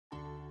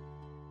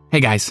Hey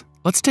guys,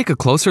 let's take a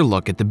closer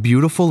look at the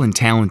beautiful and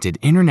talented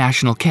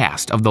international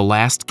cast of The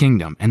Last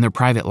Kingdom and their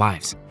private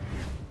lives.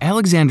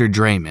 Alexander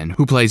Dreymon,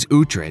 who plays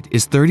Uhtred,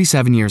 is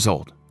 37 years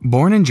old.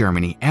 Born in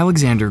Germany,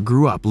 Alexander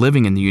grew up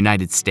living in the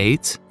United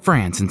States,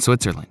 France, and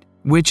Switzerland,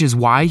 which is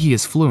why he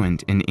is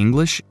fluent in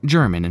English,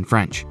 German, and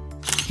French.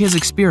 He has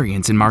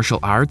experience in martial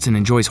arts and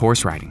enjoys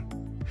horse riding.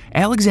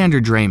 Alexander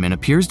Dreymon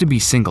appears to be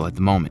single at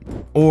the moment,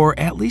 or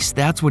at least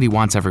that's what he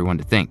wants everyone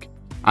to think.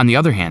 On the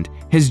other hand,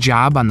 his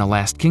job on The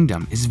Last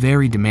Kingdom is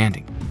very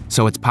demanding,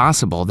 so it's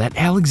possible that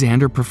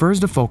Alexander prefers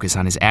to focus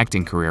on his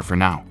acting career for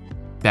now.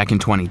 Back in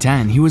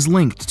 2010, he was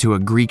linked to a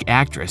Greek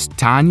actress,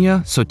 Tanya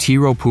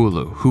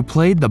Sotiropoulou, who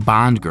played the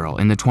Bond girl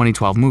in the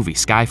 2012 movie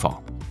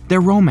Skyfall.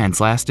 Their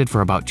romance lasted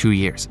for about 2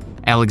 years.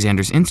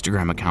 Alexander's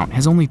Instagram account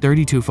has only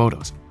 32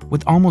 photos,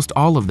 with almost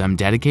all of them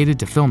dedicated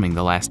to filming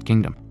The Last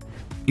Kingdom.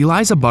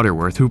 Eliza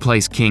Butterworth, who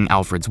plays King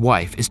Alfred's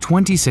wife, is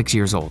 26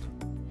 years old.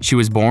 She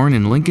was born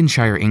in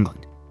Lincolnshire, England.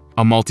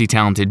 A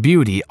multi-talented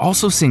beauty,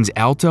 also sings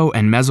alto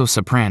and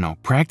mezzo-soprano,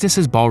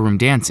 practices ballroom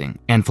dancing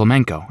and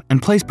flamenco,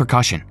 and plays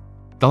percussion.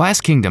 The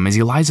Last Kingdom is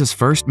Eliza's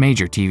first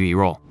major TV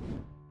role.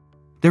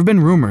 There have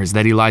been rumors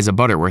that Eliza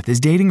Butterworth is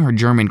dating her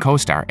German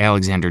co-star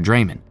Alexander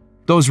Dreymon.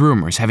 Those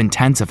rumors have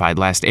intensified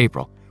last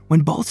April,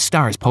 when both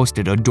stars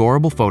posted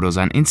adorable photos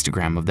on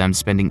Instagram of them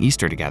spending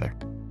Easter together.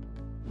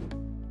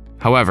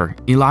 However,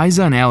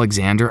 Eliza and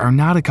Alexander are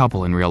not a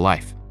couple in real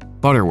life.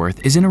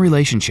 Butterworth is in a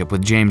relationship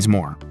with James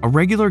Moore, a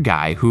regular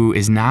guy who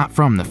is not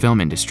from the film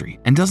industry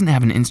and doesn't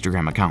have an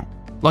Instagram account.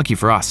 Lucky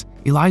for us,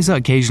 Eliza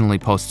occasionally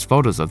posts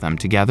photos of them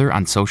together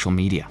on social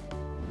media.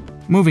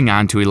 Moving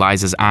on to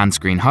Eliza's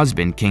on-screen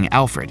husband, King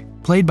Alfred,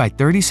 played by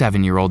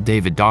 37-year-old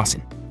David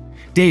Dawson.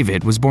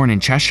 David was born in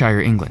Cheshire,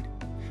 England.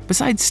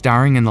 Besides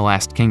starring in The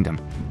Last Kingdom,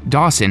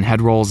 Dawson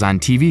had roles on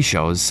TV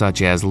shows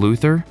such as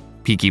Luther,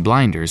 Peaky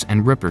Blinders,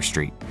 and Ripper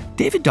Street.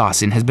 David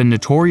Dawson has been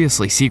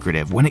notoriously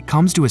secretive when it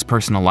comes to his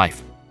personal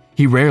life.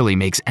 He rarely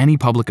makes any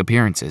public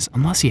appearances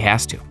unless he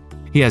has to.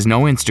 He has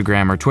no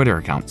Instagram or Twitter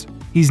accounts.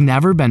 He's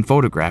never been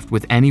photographed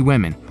with any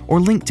women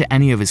or linked to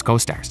any of his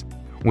co-stars,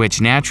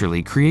 which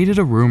naturally created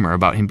a rumor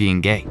about him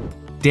being gay.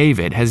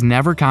 David has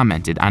never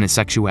commented on his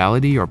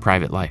sexuality or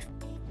private life.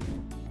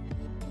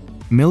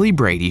 Millie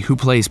Brady, who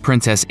plays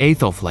Princess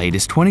Aethelflaed,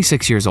 is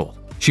 26 years old.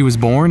 She was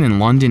born in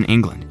London,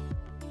 England.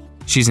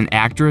 She's an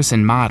actress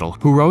and model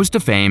who rose to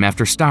fame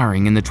after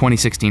starring in the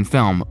 2016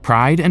 film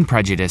Pride and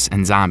Prejudice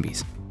and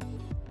Zombies.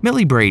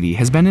 Millie Brady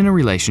has been in a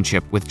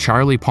relationship with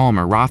Charlie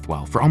Palmer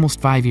Rothwell for almost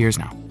 5 years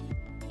now.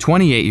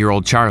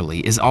 28-year-old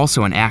Charlie is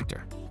also an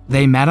actor.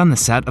 They met on the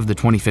set of the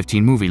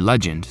 2015 movie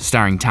Legend,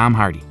 starring Tom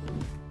Hardy.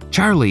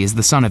 Charlie is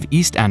the son of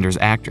EastEnders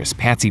actress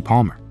Patsy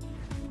Palmer.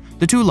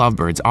 The two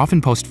lovebirds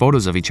often post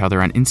photos of each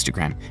other on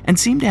Instagram and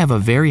seem to have a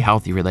very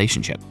healthy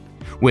relationship,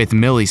 with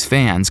Millie's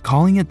fans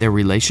calling it their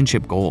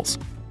relationship goals.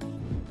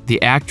 The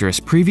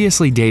actress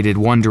previously dated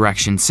One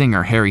Direction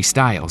singer Harry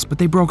Styles, but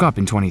they broke up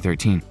in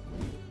 2013.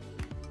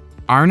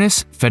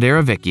 Arnis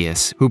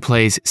Federovicius, who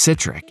plays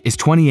Citric, is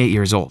 28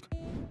 years old.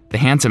 The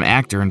handsome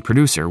actor and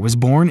producer was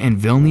born in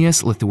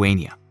Vilnius,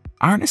 Lithuania.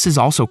 Arnis is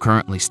also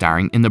currently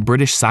starring in the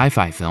British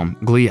sci-fi film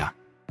Glia.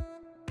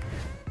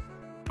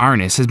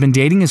 Arnis has been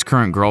dating his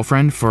current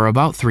girlfriend for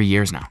about 3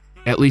 years now.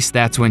 At least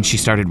that's when she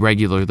started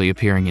regularly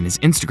appearing in his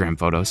Instagram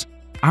photos.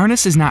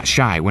 Arnis is not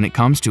shy when it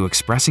comes to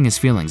expressing his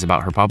feelings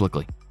about her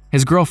publicly.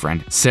 His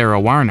girlfriend, Sarah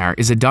Warner,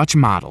 is a Dutch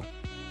model,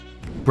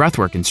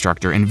 breathwork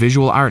instructor, and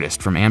visual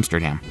artist from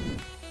Amsterdam.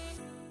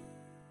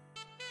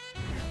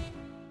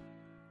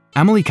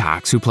 Emily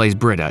Cox, who plays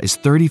Britta, is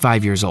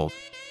 35 years old.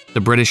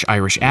 The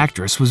British-Irish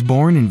actress was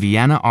born in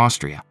Vienna,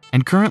 Austria,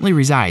 and currently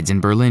resides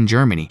in Berlin,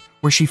 Germany,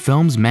 where she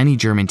films many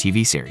German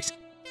TV series.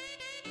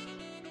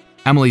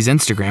 Emily's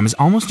Instagram is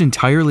almost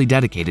entirely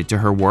dedicated to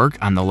her work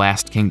on The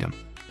Last Kingdom.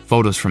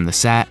 Photos from the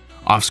set,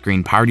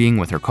 off-screen partying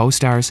with her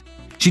co-stars.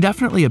 She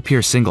definitely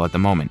appears single at the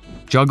moment,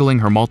 juggling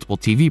her multiple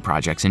TV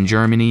projects in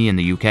Germany and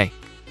the UK.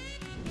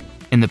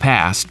 In the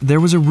past, there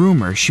was a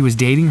rumor she was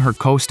dating her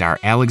co-star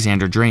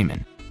Alexander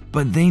Dreymon,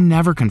 but they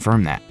never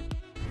confirmed that.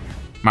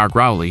 Mark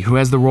Rowley, who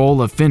has the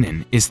role of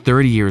Finan, is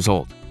 30 years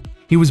old.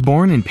 He was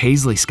born in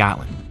Paisley,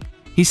 Scotland.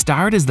 He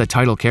starred as the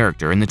title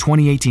character in the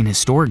 2018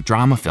 historic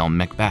drama film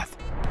Macbeth.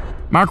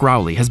 Mark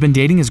Rowley has been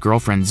dating his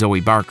girlfriend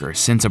Zoe Barker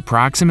since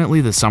approximately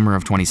the summer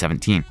of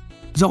 2017.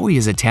 Zoe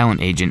is a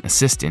talent agent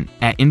assistant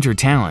at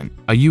Intertalent,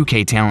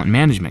 a UK talent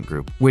management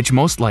group, which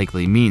most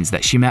likely means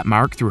that she met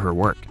Mark through her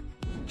work.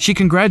 She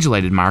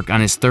congratulated Mark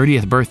on his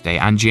 30th birthday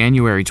on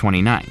January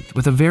 29th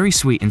with a very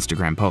sweet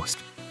Instagram post.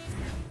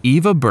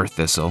 Eva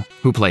Birthistle,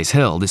 who plays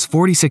Hild, is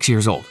 46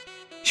 years old.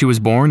 She was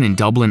born in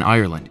Dublin,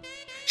 Ireland.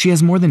 She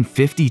has more than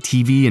 50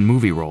 TV and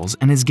movie roles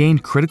and has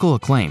gained critical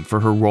acclaim for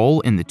her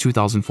role in the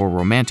 2004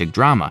 romantic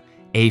drama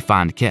A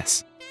Fond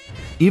Kiss.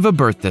 Eva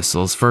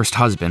Birthistle's first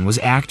husband was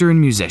actor and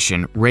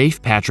musician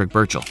Rafe Patrick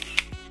Burchell.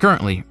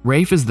 Currently,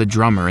 Rafe is the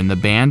drummer in the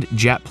band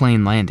Jet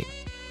Plane Landing.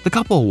 The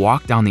couple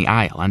walked down the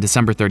aisle on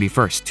December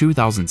 31,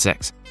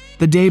 2006,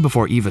 the day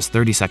before Eva's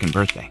 32nd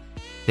birthday.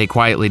 They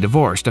quietly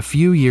divorced a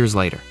few years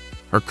later.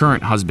 Her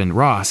current husband,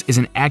 Ross, is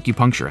an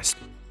acupuncturist.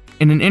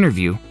 In an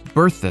interview,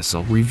 Birth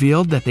Thistle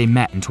revealed that they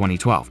met in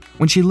 2012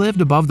 when she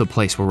lived above the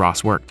place where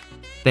Ross worked.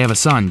 They have a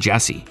son,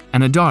 Jesse,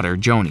 and a daughter,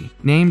 Joni,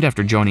 named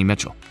after Joni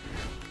Mitchell.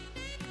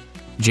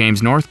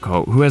 James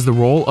Northcote, who has the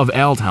role of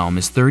Aldhelm,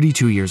 is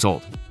 32 years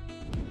old.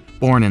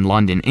 Born in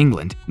London,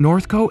 England,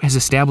 Northcote has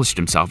established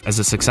himself as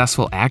a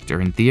successful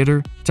actor in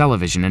theater,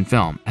 television, and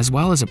film, as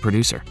well as a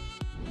producer.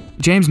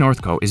 James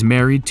Northcote is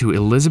married to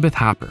Elizabeth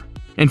Hopper.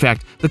 In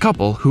fact, the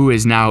couple, who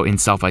is now in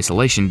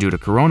self-isolation due to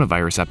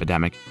coronavirus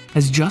epidemic,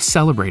 has just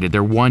celebrated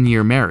their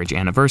one-year marriage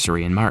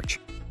anniversary in March.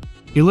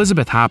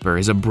 Elizabeth Hopper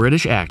is a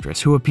British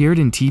actress who appeared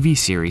in TV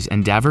series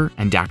Endeavour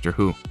and Doctor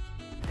Who.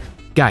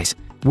 Guys,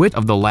 which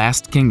of the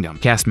Last Kingdom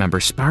cast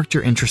members sparked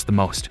your interest the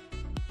most?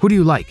 Who do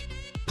you like?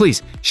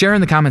 Please share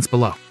in the comments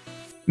below.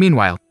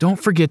 Meanwhile,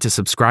 don't forget to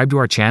subscribe to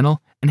our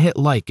channel and hit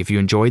like if you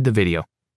enjoyed the video.